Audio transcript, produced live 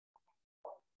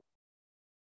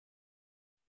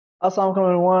अस्सलाम वालेकुम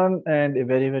everyone and a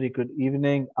very very good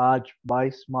evening. आज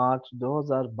 22 मार्च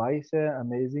 2022 है।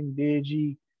 अमेजिंग डे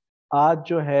जी। आज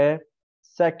जो है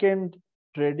सेकंड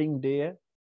ट्रेडिंग डे है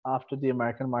after the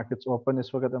American markets open.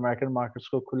 इस वक्त अमेरिकन मार्केट्स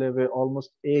को खुले हुए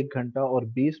ऑलमोस्ट 1 घंटा और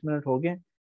 20 मिनट हो गए।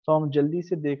 तो हम जल्दी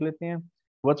से देख लेते हैं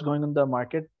what's going on the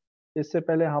market. इससे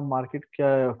पहले हम मार्केट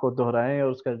क्या को दोहराएं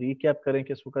और उसका रीकैप करें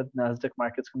कि इस वक्त नास्डैक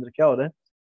मार्केट्स के अंदर क्या हो रहा है।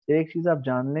 एक चीज़ आप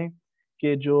जान लें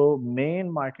कि जो मेन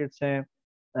मार्केट्स हैं,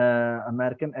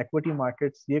 अमेरिकन एक्विटी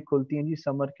मार्केट्स, ये खुलती हैं जी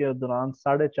समर के दौरान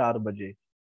 4:30 बजे।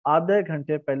 आधे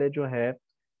घंटे पहले जो है,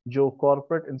 जो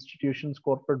कॉरपोरेट इंस्टीट्यूशंस,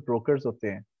 कॉरपोरेट ब्रोकर्स होते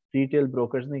हैं, रिटेल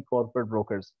ब्रोकर्स नहीं, कॉरपोरेट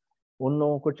ब्रोकर्स, उन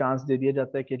लोगों को चांस दे दिया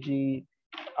जाता है कि जी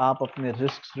आप अपने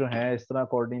रिस्क जो हैं इस तरह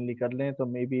अकॉर्डिंगली कर लें, तो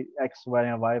मे बी एक्स वाई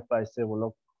या वाई प्राइस से वो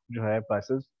लोग जो है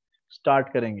प्राइसेस स्टार्ट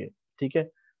करेंगे। ठीक है,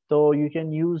 तो you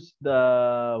can use the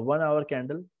 1 our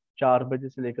candle 4 बजे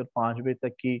से लेकर 5 बजे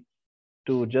तक की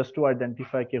टू जस्ट टू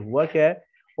आइडेंटिफाई कि हुआ क्या है।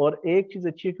 और एक चीज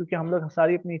अच्छी है, क्योंकि हम लोग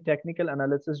सारी अपनी टेक्निकल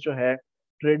एनालिसिस जो है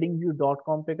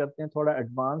tradingview.com पे करते हैं, थोड़ा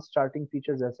एडवांस स्टार्टिंग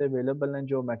फीचर्स ऐसे अवेलेबल हैं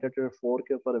जो मेटाट्रेड 4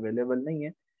 के ऊपर अवेलेबल नहीं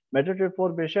है। मेटाट्रेड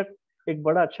 4 बेशक एक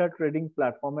बड़ा अच्छा ट्रेडिंग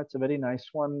प्लेटफॉर्म है, इट्स वेरी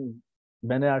नाइस वन।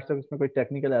 मैंने आज तक उसमें कोई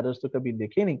टेक्निकल एरर्स तो कभी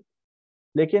देखे नहीं,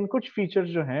 लेकिन कुछ फीचर्स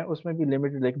जो हैं उसमें भी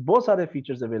लिमिटेड, लाइक बहुत सारे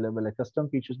फीचर्स अवेलेबल है, कस्टम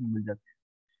फीचर्स भी मिल जाते हैं।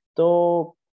 तो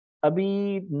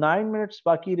अभी 9 मिनट्स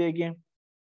बाकी रह गए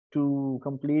टू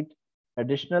कंप्लीट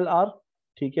एडिशनल आवर।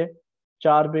 ठीक है,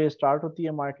 4 बजे स्टार्ट होती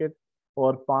है मार्केट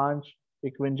और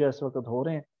 5:51 इस वक्त हो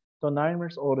रहे हैं। तो 9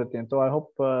 मिनट्स और रहते हैं। तो I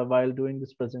hope while doing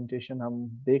this presentation हम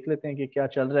देख लेते हैं कि क्या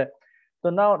चल रहा है। तो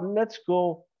now let's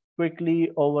go quickly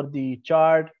over the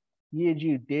chart. ये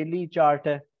जी डेली चार्ट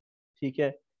है। ठीक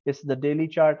है, इस द डेली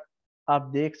चार्ट आप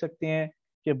देख सकते हैं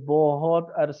कि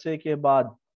बहुत अरसे के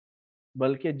बाद,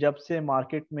 बल्कि जब से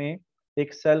मार्केट में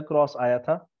एक सेल क्रॉस आया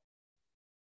था,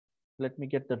 let me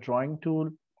get the drawing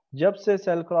tool, जब से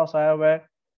सेल क्रॉस आया हुआ है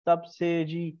तब से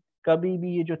जी कभी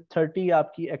भी ये जो 30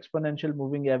 आपकी एक्सपोनेंशियल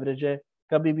मूविंग एवरेज है,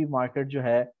 कभी भी मार्केट जो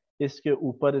है इसके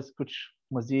ऊपर इस कुछ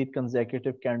मजीद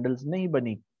कंजेक्यूटिव कैंडल्स नहीं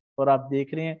बनी। और आप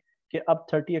देख रहे हैं कि अब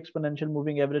 30 एक्सपोनेंशियल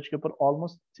मूविंग एवरेज के ऊपर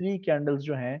ऑलमोस्ट 3 कैंडल्स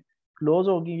जो हैं क्लोज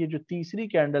होगी। ये जो तीसरी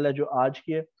कैंडल है जो आज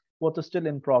की है, वो तो स्टिल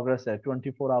इन प्रोग्रेस है,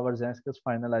 24 आवर्स हैं इसके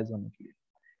फाइनलाइज होने के लिए।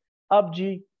 अब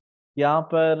जी यहाँ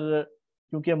पर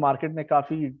क्योंकि मार्केट ने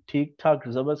काफी ठीक ठाक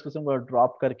जबरदस्त किस्म का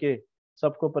ड्रॉप करके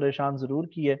सबको परेशान जरूर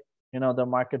की है। The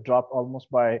market drop almost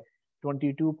bye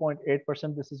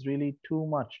 22.8%। This is really too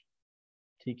much.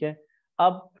 ठीक है,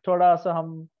 अब थोड़ा सा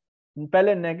हम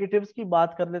पहले नेगेटिव्स की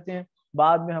बात कर लेते हैं,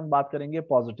 बाद में हम बात करेंगे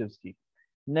पॉजिटिव्स की।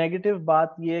 नेगेटिव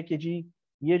बात ये है कि जी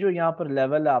ये जो यहाँ पर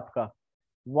लेवल है आपका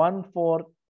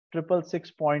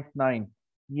 14666.9,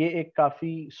 ये एक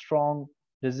काफी स्ट्रॉन्ग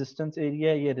रेजिस्टेंस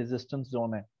एरिया है, ये रेजिस्टेंस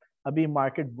जोन है। अभी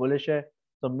मार्केट बुलिश है,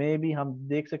 तो मे भी हम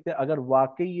देख सकते हैं अगर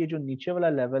वाकई ये जो नीचे वाला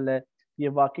लेवल है ये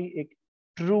वाकई एक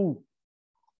ट्रू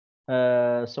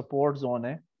सपोर्ट जोन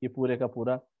है, ये पूरे का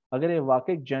पूरा, अगर ये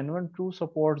वाकई जेन्युइन ट्रू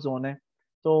सपोर्ट जोन है,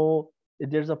 तो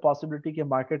देयर इज अ पॉसिबिलिटी कि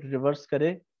मार्केट रिवर्स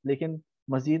करे, लेकिन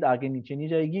मजीद आगे नीचे नहीं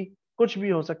जाएगी। कुछ भी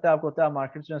हो सकता है, आपको पता है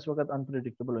मार्केट जो इस वक्त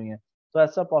अनप्रिडिक्टेबल हुई है, तो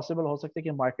ऐसा पॉसिबल हो सकता है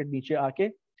कि मार्केट नीचे आके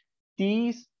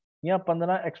 30 या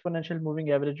 15 एक्सपोनेंशियल मूविंग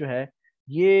एवरेज जो है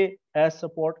ये एज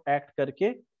सपोर्ट एक्ट करके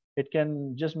it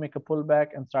can just make a pull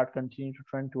back and start continue to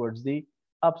trend towards the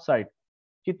upside.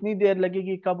 कितनी देर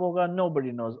लगेगी, कब होगा, नो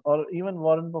बडी नोज, और इवन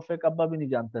वॉरेन बफेट अब्बा भी नहीं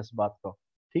जानता इस बात को।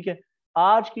 ठीक है,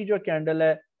 आज की जो कैंडल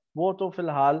है वो तो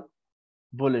फिलहाल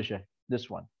बुलिश है,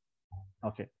 this one.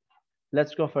 Okay,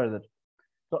 let's go further.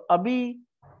 तो अभी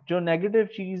जो नेगेटिव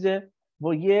चीज है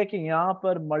वो ये है कि यहाँ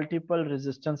पर मल्टीपल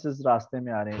रेजिस्टेंसेस रास्ते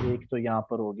में आ रहे हैं। एक तो यहाँ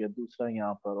पर हो गया, दूसरा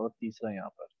यहाँ पर, और तीसरा यहाँ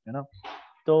पर, है ना।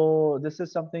 तो दिस इज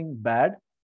समथिंग बैड।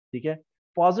 ठीक है,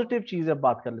 पॉजिटिव चीज अब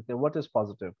बात कर लेते हैं। What is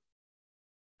positive?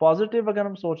 पॉजिटिव अगर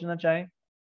हम सोचना चाहें,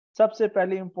 सबसे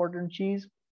पहली इंपॉर्टेंट चीज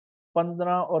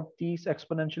 15 और 30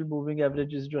 एक्सपोनेंशियल मूविंग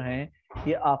एवरेजेस जो हैं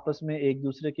ये आपस में एक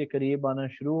दूसरे के करीब आना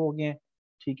शुरू हो गए हैं।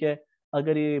 ठीक है,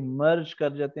 अगर ये मर्ज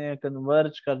कर जाते हैं,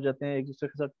 कन्वर्ज कर जाते हैं, एक दूसरे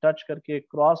के साथ टच करके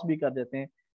क्रॉस भी कर देते हैं,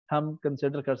 हम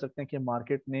कंसिडर कर सकते हैं कि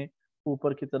मार्केट ने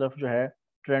ऊपर की तरफ जो है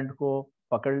ट्रेंड को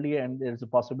पकड़ लिया, and there is a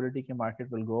possibility कि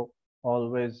market will go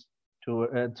always to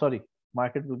sorry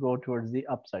market will go towards the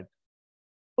upside.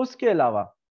 उसके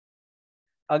अलावा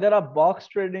अगर आप बॉक्स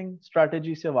ट्रेडिंग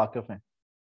स्ट्रैटेजी से वाकिफ हैं,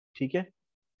 ठीक है,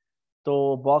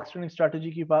 तो बॉक्स ट्रेडिंग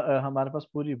स्ट्रैटेजी की हमारे पास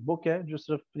पूरी बुक है जो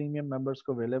सिर्फ प्रीमियम मेंबर्स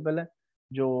को अवेलेबल है,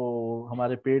 जो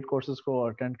हमारे पेड कोर्सेज को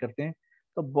अटेंड करते हैं।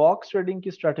 तो बॉक्स ट्रेडिंग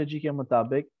की स्ट्रैटेजी के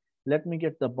मुताबिक, let me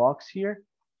get the box here.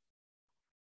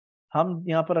 हम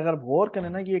यहाँ पर अगर गौर करें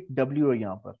ना, ये एक डब्ल्यू है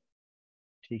यहाँ पर।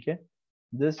 ठीक है,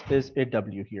 this is A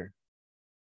W here.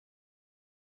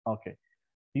 Okay,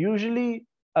 usually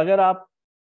اگر آپ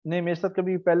نے میرے ساتھ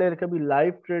کبھی پہلے کبھی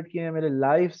لائیو ٹریڈ کیے ہیں، میرے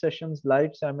live sessions live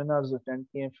seminars attend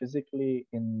کیے ہیں فزیکلی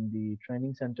ان دی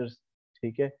ٹریننگ سینٹرز،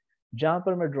 ٹھیک ہے، جہاں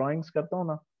پر میں ڈرائنگس کرتا ہوں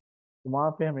نا،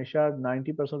 وہاں پہ ہمیشہ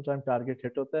 90% ٹائم ٹارگیٹ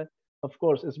ہٹ ہوتا ہے. آف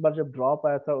کورس اس بار جب ڈراپ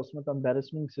آیا تھا اس میں تو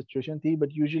امبیرسمنگ سچویشن تھی، but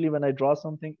usually when I draw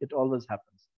some thing it always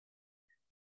happens.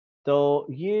 تو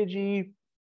یہ جی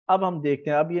اب ہم دیکھتے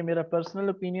ہیں، اب یہ میرا پرسنل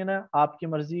اوپینین ہے، آپ کی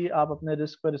مرضی، آپ اپنے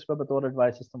رسک پر اس کو بطور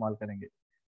ایڈوائس استعمال کریں گے.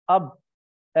 اب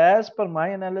as per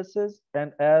my analysis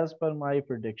and as per my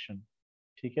prediction,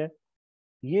 ٹھیک ہے،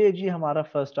 یہ جی ہمارا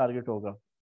فرسٹ ٹارگیٹ ہوگا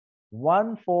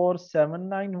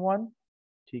 14791،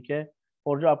 ٹھیک ہے،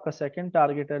 اور جو آپ کا سیکنڈ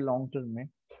ٹارگیٹ ہے لانگ ٹرم میں،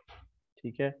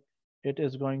 ٹھیک ہے، it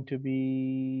is going to be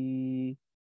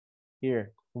hair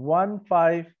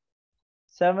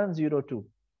 15702،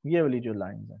 یہ والی جو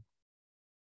لائنز ہیں،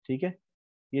 ٹھیک ہے،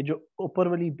 یہ جو اوپر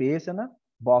والی بیس ہے نا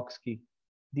باکس کی،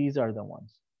 دیز آر دا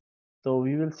ونس. تو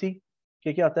وی ول سی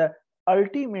کہ کیا ہوتا ہے.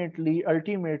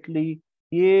 الٹیمیٹلی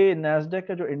یہ نیسڈیک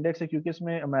کا جو انڈیکس ہے، کیونکہ اس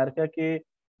میں امریکہ کے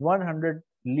 100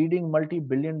 leading multi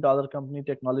billion dollar company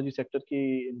technology sector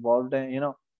کی انوالوڈ ہیں، you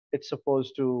know it's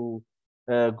suppose to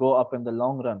go up in the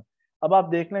long run. اب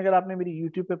آپ دیکھ لیں، اگر آپ نے میری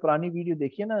یوٹیوب پہ پرانی ویڈیو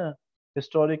دیکھی ہے نا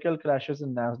ہسٹوریکل کریشز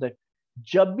ان نیسڈیک،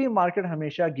 جب بھی مارکیٹ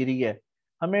ہمیشہ گری ہے،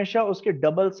 ہمیشہ اس کے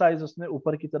ڈبل سائز اس نے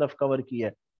اوپر کی طرف کور کی ہے.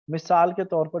 مثال کے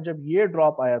طور پر جب یہ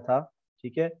ڈراپ آیا تھا،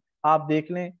 ٹھیک ہے، آپ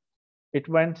دیکھ لیں it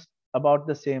went about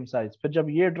the same size. پھر جب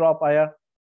یہ ڈراپ آیا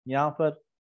یہاں پر،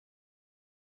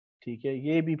 ٹھیک ہے،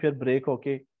 یہ بھی پھر بریک ہو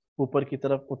کے اوپر کی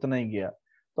طرف اتنا ہی گیا.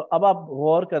 تو اب آپ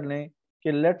غور کر لیں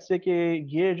کہ لیٹ سے کہ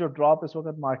یہ جو ڈراپ اس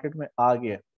وقت مارکیٹ میں آ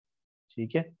گیا،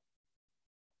 ٹھیک ہے،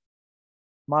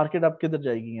 مارکیٹ اب کدھر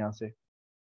جائے گی یہاں سے؟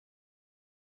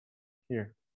 Here.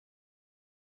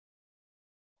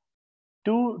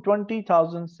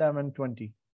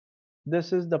 20,720.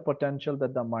 This is the potential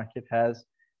that the market has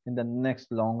in the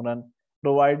next long run,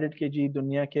 provided کہ جی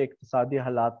دنیا کے اقتصادی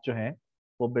حالات جو ہیں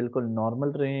وہ بالکل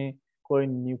نارمل رہیں، کوئی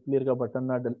نیوکلیر کا بٹن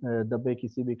نہ دبے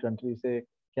کسی بھی کنٹری سے،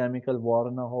 کیمیکل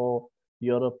وار نہ ہو،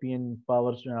 یورپین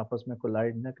پاورز جو آپس میں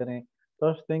کولائڈ نہ کریں.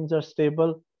 تو things are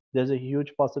stable, there's a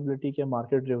huge possibility کہ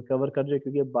مارکیٹ ریکور کر جائے،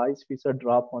 کیونکہ 22%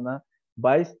 ڈراپ ہونا،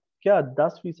 22 کیا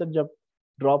 10% جب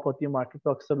ڈراپ ہوتی ہے مارکیٹ تو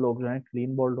اکثر لوگ جو ہیں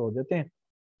کلین بولڈ ہو جاتے ہیں.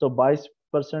 تو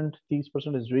 22%،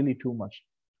 30% از ریئلی ٹو مچ.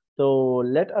 تو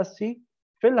لیٹ اس سی،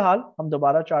 فی الحال ہم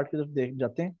دوبارہ چارٹ کی طرف دیکھ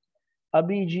جاتے ہیں.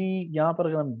 ابھی جی یہاں پر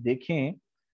اگر ہم دیکھیں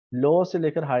لو سے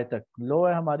لے کر ہائی تک، لو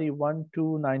ہے ہماری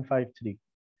 12953،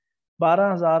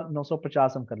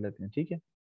 12,950 ہم کر لیتے ہیں، ٹھیک ہے.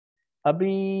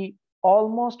 ابھی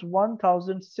آلموسٹ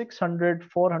 1600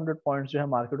 400 پوائنٹس جو ہے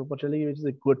مارکیٹ اوپر چلے گی، which is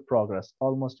a good progress,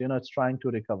 almost it's trying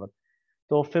to recover.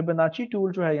 تو فیبوناچی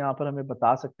ٹول جو ہے یہاں پر ہمیں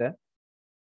بتا سکتا ہے.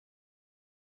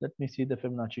 Let me see the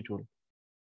Fibonacci tool.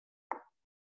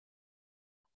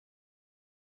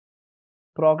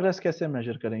 Progress کیسے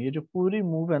میجر کریں؟ یہ جو پوری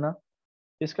موو ہے نا،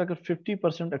 اس کا اگر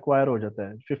 50% ایکوائر ہو جاتا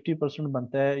ہے، 50%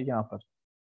 بنتا ہے یہاں پر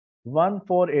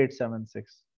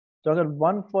 14876. تو اگر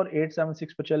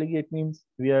 14876 پر چلے گی، it means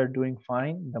we are doing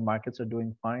fine, the markets are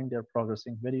doing fine, they are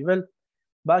progressing very well.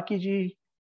 باقی جی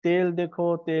تیل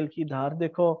دیکھو، تیل کی دھار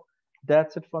دیکھو.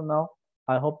 That's it for now.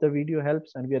 I hope the video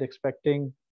helps and we are expecting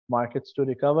markets to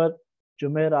recover.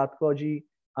 جمعرات کو جی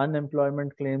ان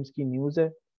employment claims کی نیوز ہے،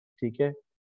 ٹھیک ہے،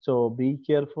 سو بی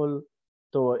کیئرفل.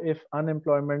 تو اف ان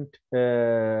امپلائمنٹ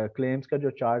کلیمز کا جو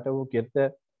چارٹ ہے وہ گرتا ہے،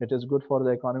 it is good for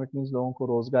the economy, it means لوگوں کو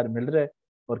روزگار مل رہا ہے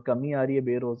اور کمی آ رہی ہے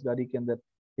بے روزگاری کے اندر،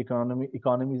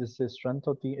 اکانومیز اس سے اسٹرینتھ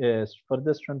ہوتی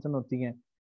فردر اسٹرینتھن ہوتی ہیں.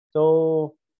 تو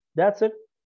دیٹس اٹ.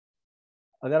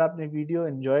 اگر آپ نے ویڈیو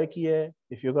انجوائے کی ہے،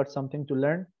 if you got some thing to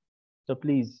learn, تو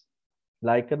پلیز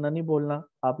لائک کرنا نہیں بولنا.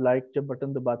 آپ لائک جب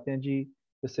بٹن دباتے ہیں جی،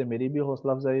 اس سے میری بھی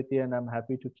حوصلہ افزائی ہوتی ہے، and I am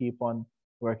happy to keep on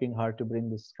working hard to bring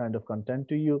this kind of content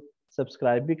to you.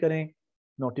 Subscribe بھی کریں،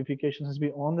 نوٹیفیکیشنز بھی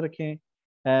آن رکھیں،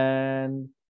 and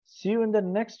C you in the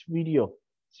next video.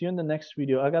 C you in the next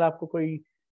video. اگر آپ کو کوئی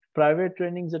private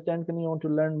trainings attend کرنی ہو، to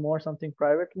learn more some thing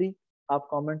privately, آپ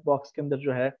کامنٹ باکس کے اندر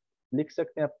جو ہے لکھ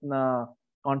سکتے ہیں اپنا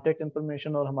کانٹیکٹ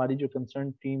انفارمیشن، اور ہماری جو کنسرن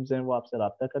ٹیمز ہیں وہ آپ سے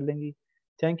رابطہ کر لیں گی.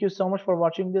 Thank you so much for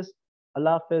watching this. اللہ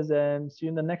حافظ and C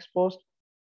you in the next post.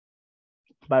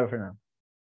 Bye for now.